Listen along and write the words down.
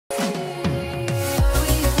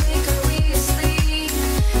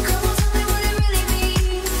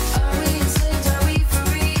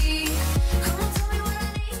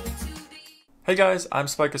Hey guys, I'm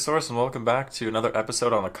Spikeasaurus and welcome back to another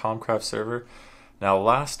episode on the COMCRAFT server. Now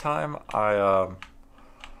last time I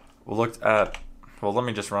looked at, well, let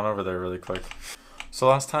me just run over there really quick. So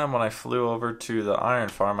last time when I flew over to the iron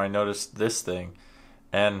farm, I noticed this thing,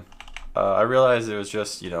 and I realized it was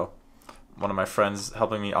just, one of my friends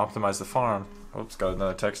helping me optimize the farm. Oops, got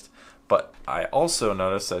another text. But I also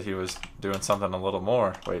noticed that he was doing something a little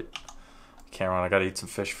more. Wait, camera on, I gotta eat some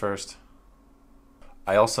fish first.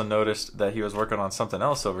 I also noticed that he was working on something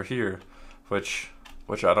else over here, which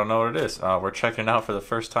I don't know what it is. We're checking it out for the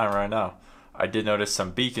first time right now. I did notice some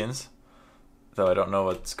beacons, though I don't know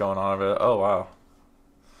what's going on over there. Oh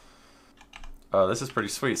wow. This is pretty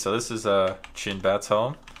sweet. So this is Chinbat's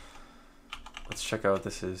home. Let's check out what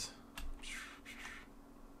this is.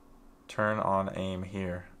 Turn on aim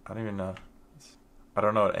here. I don't even know. I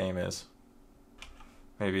don't know what aim is.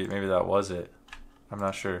 Maybe that was it. I'm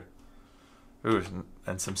not sure. Ooh,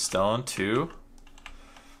 and some stone too.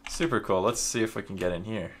 Super cool. Let's see if we can get in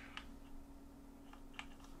here.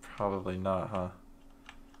 Probably not, huh?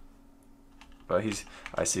 But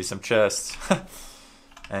I see some chests.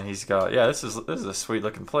 And he's got, yeah, this is a sweet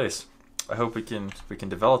looking place. I hope we can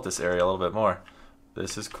develop this area a little bit more.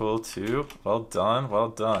 This is cool too. Well done, well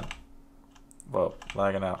done. Whoa,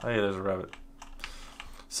 lagging out. Hey, there's a rabbit.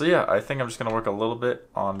 So yeah, I think I'm just gonna work a little bit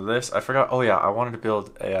on this. I forgot. Oh yeah, I wanted to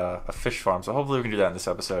build a fish farm, so hopefully we can do that in this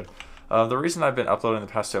episode. The reason I've been uploading the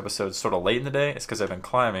past two episodes sort of late in the day is because I've been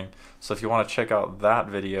climbing. So if you want to check out that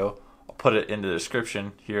video, I'll put it in the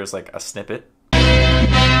description. Here's like a snippet.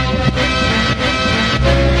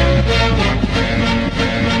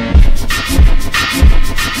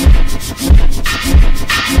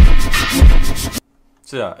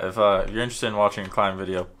 So yeah, if you're interested in watching a climb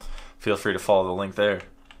video, feel free to follow the link there.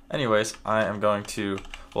 Anyways, I am going to,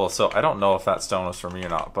 well, so I don't know if that stone was for me or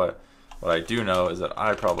not, but what I do know is that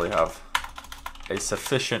I probably have a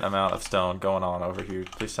sufficient amount of stone going on over here.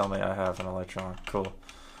 Please tell me I have an electron. Cool.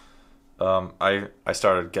 I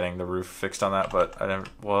started getting the roof fixed on that, but I didn't,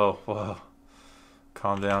 whoa.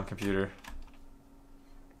 Calm down, computer.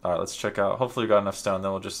 Alright, let's check out. Hopefully we got enough stone,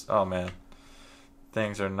 then we'll just, oh man.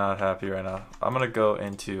 Things are not happy right now. I'm gonna go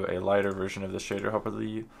into a lighter version of the shader.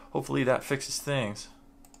 Hopefully that fixes things.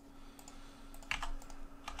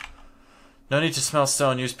 No need to smell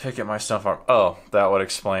stone. Use pick at my stone farm. Oh, that would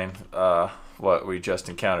explain what we just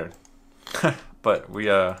encountered. But we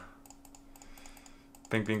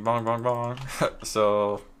bing bing bong bong bong.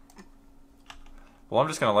 So, well, I'm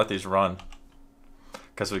just gonna let these run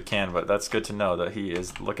because we can. But that's good to know that he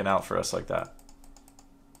is looking out for us like that.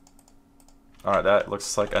 Alright, that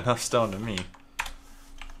looks like enough stone to me.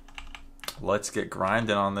 Let's get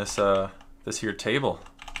grinding on this this here table.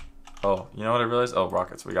 Oh, you know what I realized? Oh,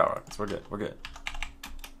 rockets. We got rockets. We're good. We're good.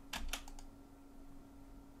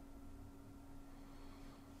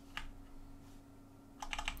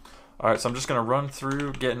 Alright, so I'm just going to run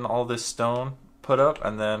through getting all this stone put up,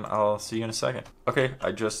 and then I'll see you in a second. Okay,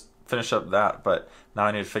 I just finished up that, but now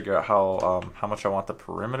I need to figure out how much I want the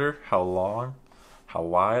perimeter, how long, how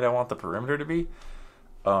wide I want the perimeter to be.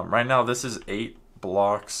 Right now this is 8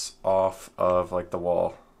 blocks off of like the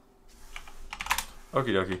wall. Okie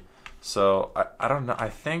dokie. So I don't know, I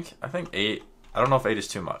think 8, I don't know if 8 is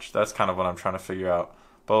too much. That's kind of what I'm trying to figure out.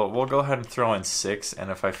 But we'll go ahead and throw in 6, and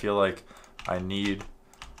if I feel like I need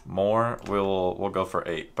more, we'll go for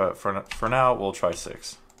 8. But for now we'll try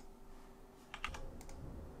 6.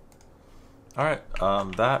 Alright,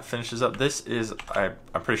 that finishes up. This is, I'm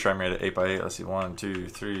pretty sure I made it 8 by 8. Let's see, 1, 2,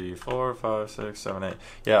 3, 4, 5, 6, 7, 8.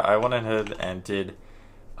 Yeah, I went ahead and did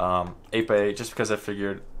 8 by 8 just because I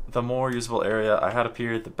figured the more usable area I had up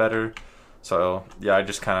here, the better. So yeah, I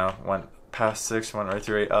just kind of went past 6, went right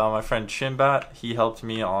through 8. My friend Chinbat, he helped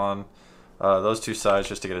me on those two sides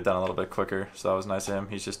just to get it done a little bit quicker. So that was nice of him.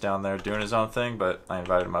 He's just down there doing his own thing, but I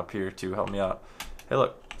invited him up here to help me out. Hey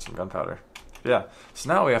look, some gunpowder. Yeah,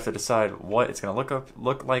 so now we have to decide what it's going to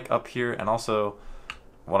look like up here, and also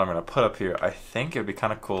what I'm going to put up here. I think it would be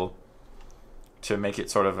kind of cool to make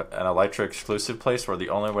it sort of an Elytra exclusive place where the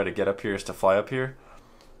only way to get up here is to fly up here.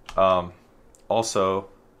 Also,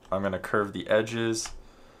 I'm going to curve the edges,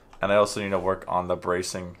 and I also need to work on the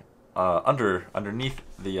bracing underneath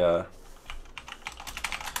the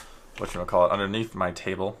underneath my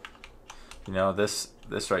table. You know, this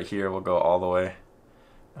right here will go all the way.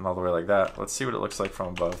 And all the way like that. Let's see what it looks like from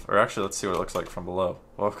above. Or actually, let's see what it looks like from below.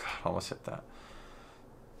 Oh god, almost hit that.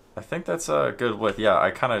 I think that's a good width. Yeah,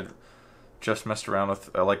 I kind of just messed around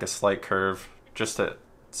with like a slight curve just to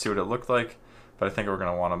see what it looked like. But I think we're going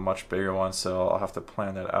to want a much bigger one, so I'll have to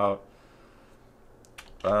plan that out.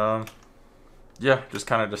 Yeah, just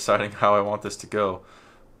kind of deciding how I want this to go.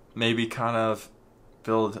 maybe kind of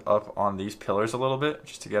build up on these pillars a little bit,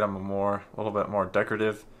 just to get them a little bit more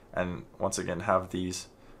decorative, and once again have these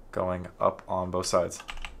going up on both sides.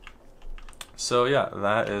 So yeah,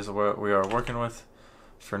 that is what we are working with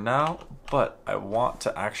for now, but I want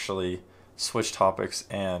to actually switch topics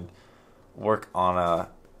and work on a,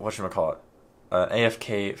 whatchamacallit, an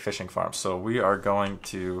AFK fishing farm. So we are going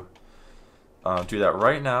to do that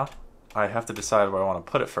right now. I have to decide where I want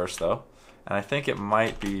to put it first though, and I think it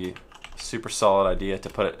might be a super solid idea to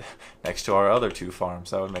put it next to our other two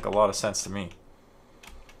farms. That would make a lot of sense to me.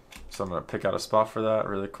 So I'm going to pick out a spot for that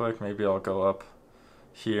really quick. Maybe I'll go up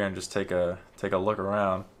here and just take a look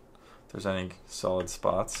around if there's any solid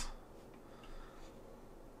spots.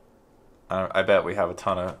 I bet we have a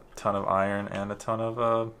ton of iron and a ton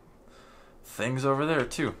of things over there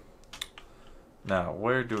too. Now,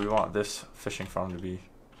 where do we want this fishing farm to be?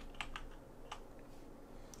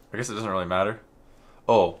 I guess it doesn't really matter.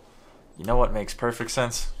 Oh, you know what makes perfect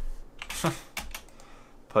sense?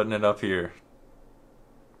 Putting it up here.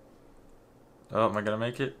 Oh, am I gonna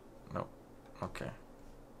make it? Nope. Okay.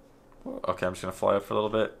 Okay, I'm just gonna fly up for a little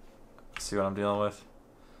bit, see what I'm dealing with.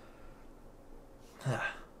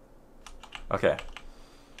 Okay.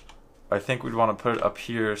 I think we'd want to put it up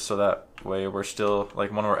here so that way we're still,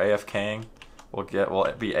 like when we're AFKing, we'll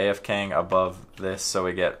be AFKing above this, so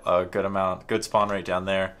we get a good spawn rate down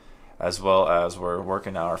there, as well as we're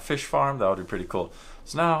working on our fish farm. That would be pretty cool.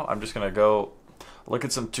 So now I'm just gonna go look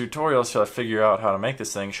at some tutorials so I figure out how to make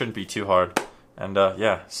this thing. It shouldn't be too hard. And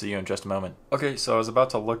yeah, see you in just a moment. Okay, so I was about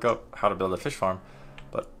to look up how to build a fish farm,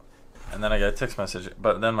 and then I got a text message.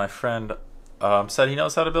 But then my friend said he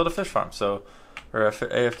knows how to build a fish farm, so, or a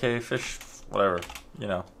AFK fish, whatever, you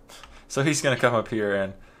know. So he's gonna come up here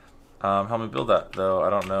and help me build that. Though I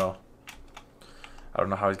don't know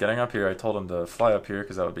how he's getting up here. I told him to fly up here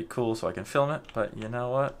because that would be cool, so I can film it. But you know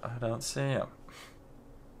what? I don't see him.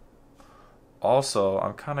 Also,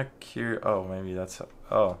 I'm kind of curious. Oh, maybe that's.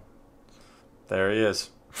 Oh. There he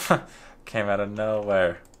is. Came out of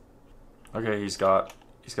nowhere. Okay, he's got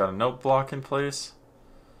a note block in place.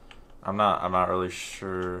 I'm not really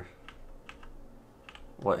sure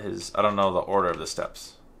what I don't know the order of the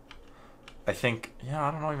steps. I think, yeah,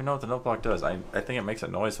 I don't even know what the note block does. I think it makes a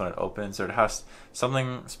noise when it opens, or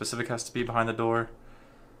something specific has to be behind the door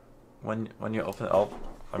when you open it. Oh,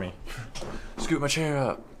 let me scoot my chair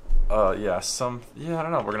up. Yeah, I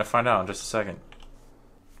don't know. We're gonna find out in just a second.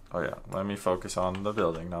 Oh yeah, let me focus on the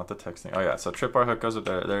building, not the texting. Oh yeah, so tripwire hook goes up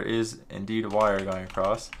there. There is indeed a wire going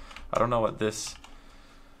across. I don't know what this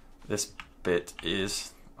bit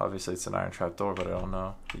is. Obviously it's an iron trap door, but I don't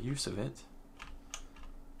know the use of it.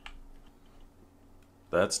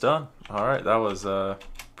 That's done. Alright, that was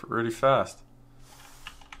pretty fast.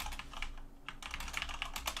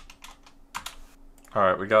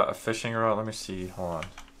 Alright, we got a fishing rod. Let me see, hold on.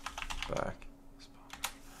 Back.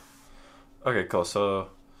 Okay, cool, so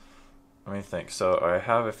let me think. So I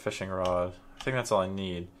have a fishing rod. I think that's all I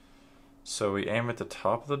need. So we aim at the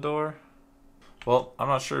top of the door. Well, I'm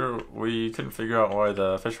not sure. We couldn't figure out why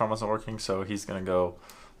the fish farm wasn't working, so he's gonna go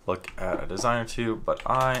look at a design or two. But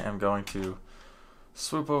I am going to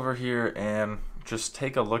swoop over here and just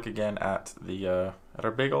take a look again at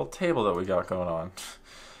our big old table that we got going on.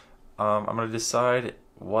 I'm gonna decide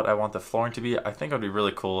what I want the flooring to be. I think it would be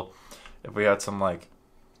really cool if we had some, like,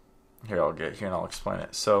 here, I'll get here and I'll explain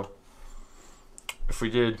it. So if we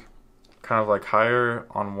did kind of like higher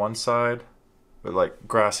on one side with like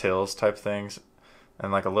grass hills type things,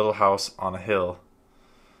 and like a little house on a hill,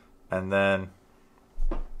 and then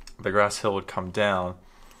the grass hill would come down,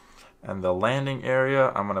 and the landing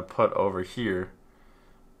area I'm gonna put over here,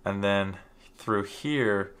 and then through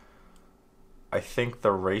here I think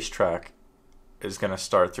the racetrack is gonna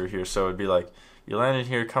start through here. So it'd be like you landed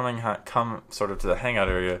here, come sort of to the hangout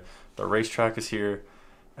area, the racetrack is here,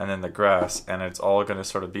 and then the grass, and it's all going to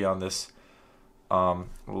sort of be on this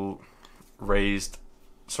raised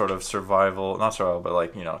sort of survival, not survival, but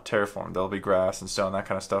like, you know, terraform. There'll be grass and stone, that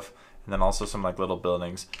kind of stuff, and then also some like little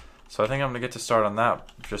buildings. So I think I'm going to get to start on that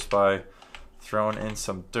just by throwing in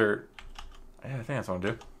some dirt. Yeah, I think that's what I'm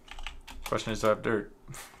going to do. Question is, do I have dirt?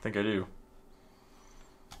 I think I do.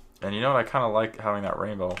 And you know what, I kind of like having that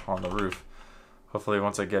rainbow on the roof. Hopefully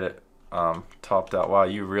once I get it topped out. Wow,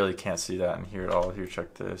 you really can't see that in here at all. Here,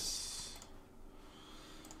 check this.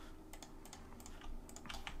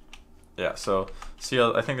 Yeah, so see,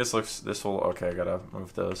 I think this will, okay, I gotta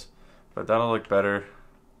move those, but that'll look better,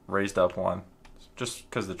 raised up one, just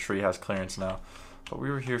because the tree has clearance now. But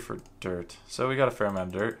we were here for dirt, so we got a fair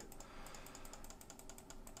amount of dirt.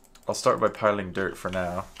 I'll start by piling dirt for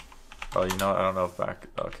now. Oh, you know what? I don't know if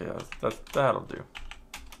okay, that'll do.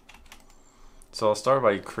 So I'll start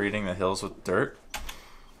by creating the hills with dirt,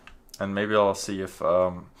 and maybe I'll see if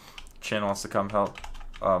Chan wants to come help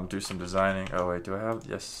do some designing. Oh wait, do I have,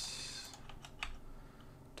 yes.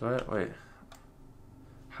 Do I, wait.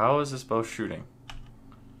 How is this bow shooting?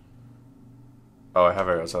 Oh, I have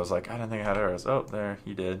arrows. I was like, I didn't think I had arrows. Oh, there,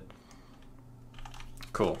 he did.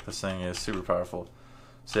 Cool, this thing is super powerful.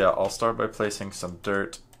 So yeah, I'll start by placing some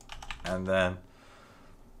dirt, and then,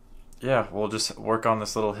 yeah, we'll just work on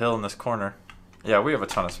this little hill in this corner. Yeah, we have a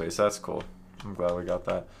ton of space. That's cool. I'm glad we got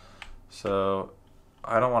that. So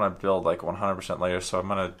I don't want to build like 100% layers, so I'm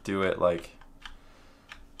going to do it like,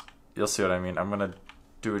 you'll see what I mean. I'm going to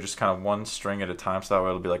do it just kind of one string at a time, so that way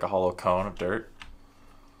it'll be like a hollow cone of dirt.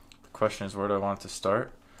 The question is, where do I want it to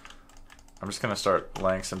start? I'm just going to start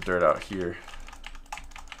laying some dirt out here.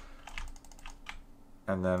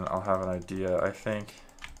 And then I'll have an idea. I think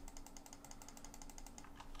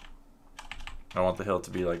I want the hill to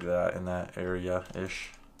be like that, in that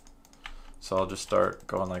area-ish. So I'll just start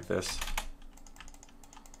going like this.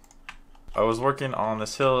 I was working on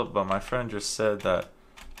this hill, but my friend just said that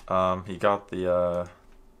he got the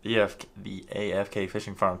AFK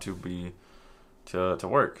fishing farm to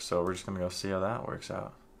work. So we're just gonna go see how that works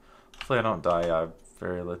out. Hopefully I don't die. I have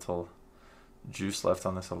very little juice left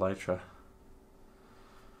on this elytra.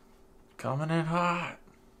 Coming in hot.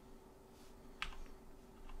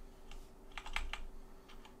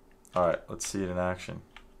 Alright, let's see it in action.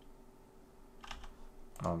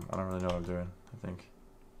 I don't really know what I'm doing, I think.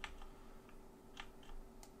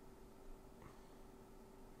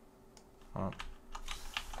 Oh.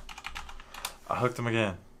 I hooked him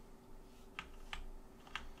again.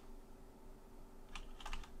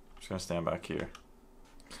 Just gonna stand back here.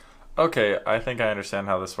 Okay, I think I understand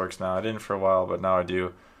how this works now. I didn't for a while, but now I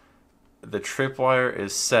do. The tripwire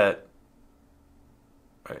is set.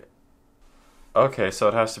 Right. Okay, so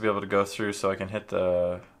it has to be able to go through so I can hit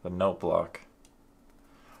the note block.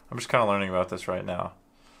 I'm just kind of learning about this right now,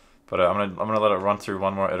 but I'm gonna let it run through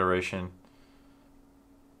one more iteration.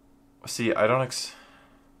 See, I don't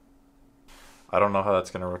know how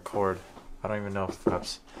that's gonna record. I don't even know if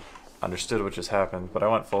perhaps understood what just happened, but I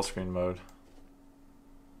went full screen mode.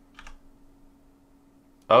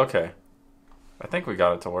 Okay, I think we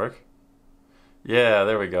got it to work. Yeah,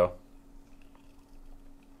 there we go.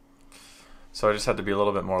 So I just had to be a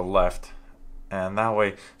little bit more left, and that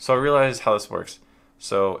way, so I realized how this works.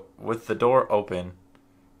 So with the door open,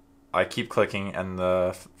 I keep clicking and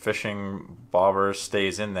the fishing bobber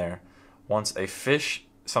stays in there. Once a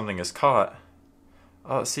something is caught,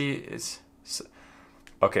 oh, see, it's,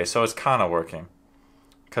 okay, so it's kind of working.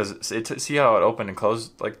 Because see how it opened and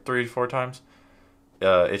closed like 3 to 4 times?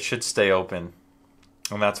 It should stay open.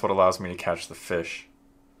 And that's what allows me to catch the fish.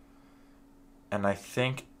 And I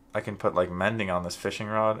think I can put like mending on this fishing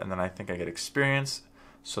rod, and then I think I get experience.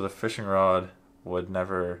 So the fishing rod would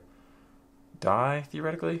never die,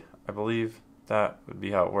 theoretically. I believe that would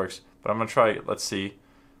be how it works. But I'm going to try it. Let's see.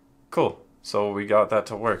 Cool. So we got that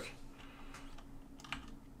to work.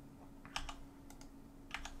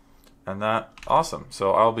 And that, awesome.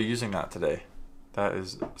 So I'll be using that today. That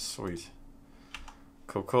is sweet.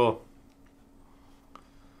 Cool, cool.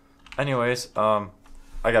 Anyways, I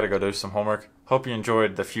gotta go do some homework. Hope you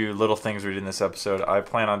enjoyed the few little things we did in this episode. I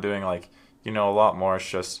plan on doing like, a lot more. It's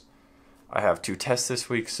just I have 2 tests this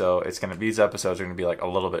week, so these episodes are gonna be like a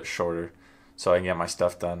little bit shorter, so I can get my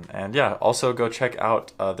stuff done. And yeah, also go check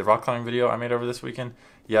out the rock climbing video I made over this weekend.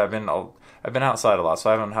 Yeah, I've been outside a lot, so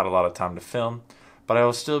I haven't had a lot of time to film, but I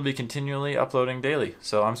will still be continually uploading daily.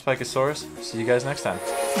 So I'm Spikeasaurus. See you guys next time.